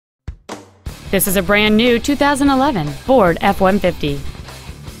This is a brand new 2011 Ford F-150.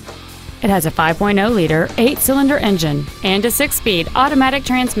 It has a 5.0-liter 8-cylinder engine and a 6-speed automatic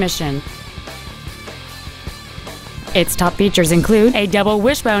transmission. Its top features include a double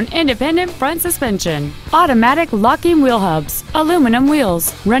wishbone independent front suspension, automatic locking wheel hubs, aluminum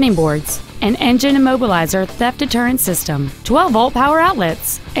wheels, running boards, an engine immobilizer theft deterrent system, 12-volt power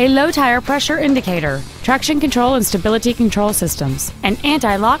outlets, a low tire pressure indicator, traction control and stability control systems, an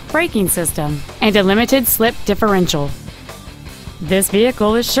anti-lock braking system, and a limited slip differential. This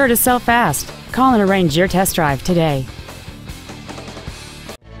vehicle is sure to sell fast. Call and arrange your test drive today.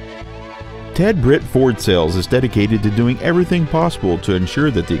 Ted Britt Ford Sales is dedicated to doing everything possible to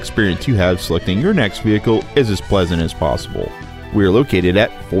ensure that the experience you have selecting your next vehicle is as pleasant as possible. We are located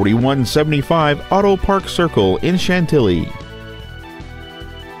at 4175 Auto Park Circle in Chantilly.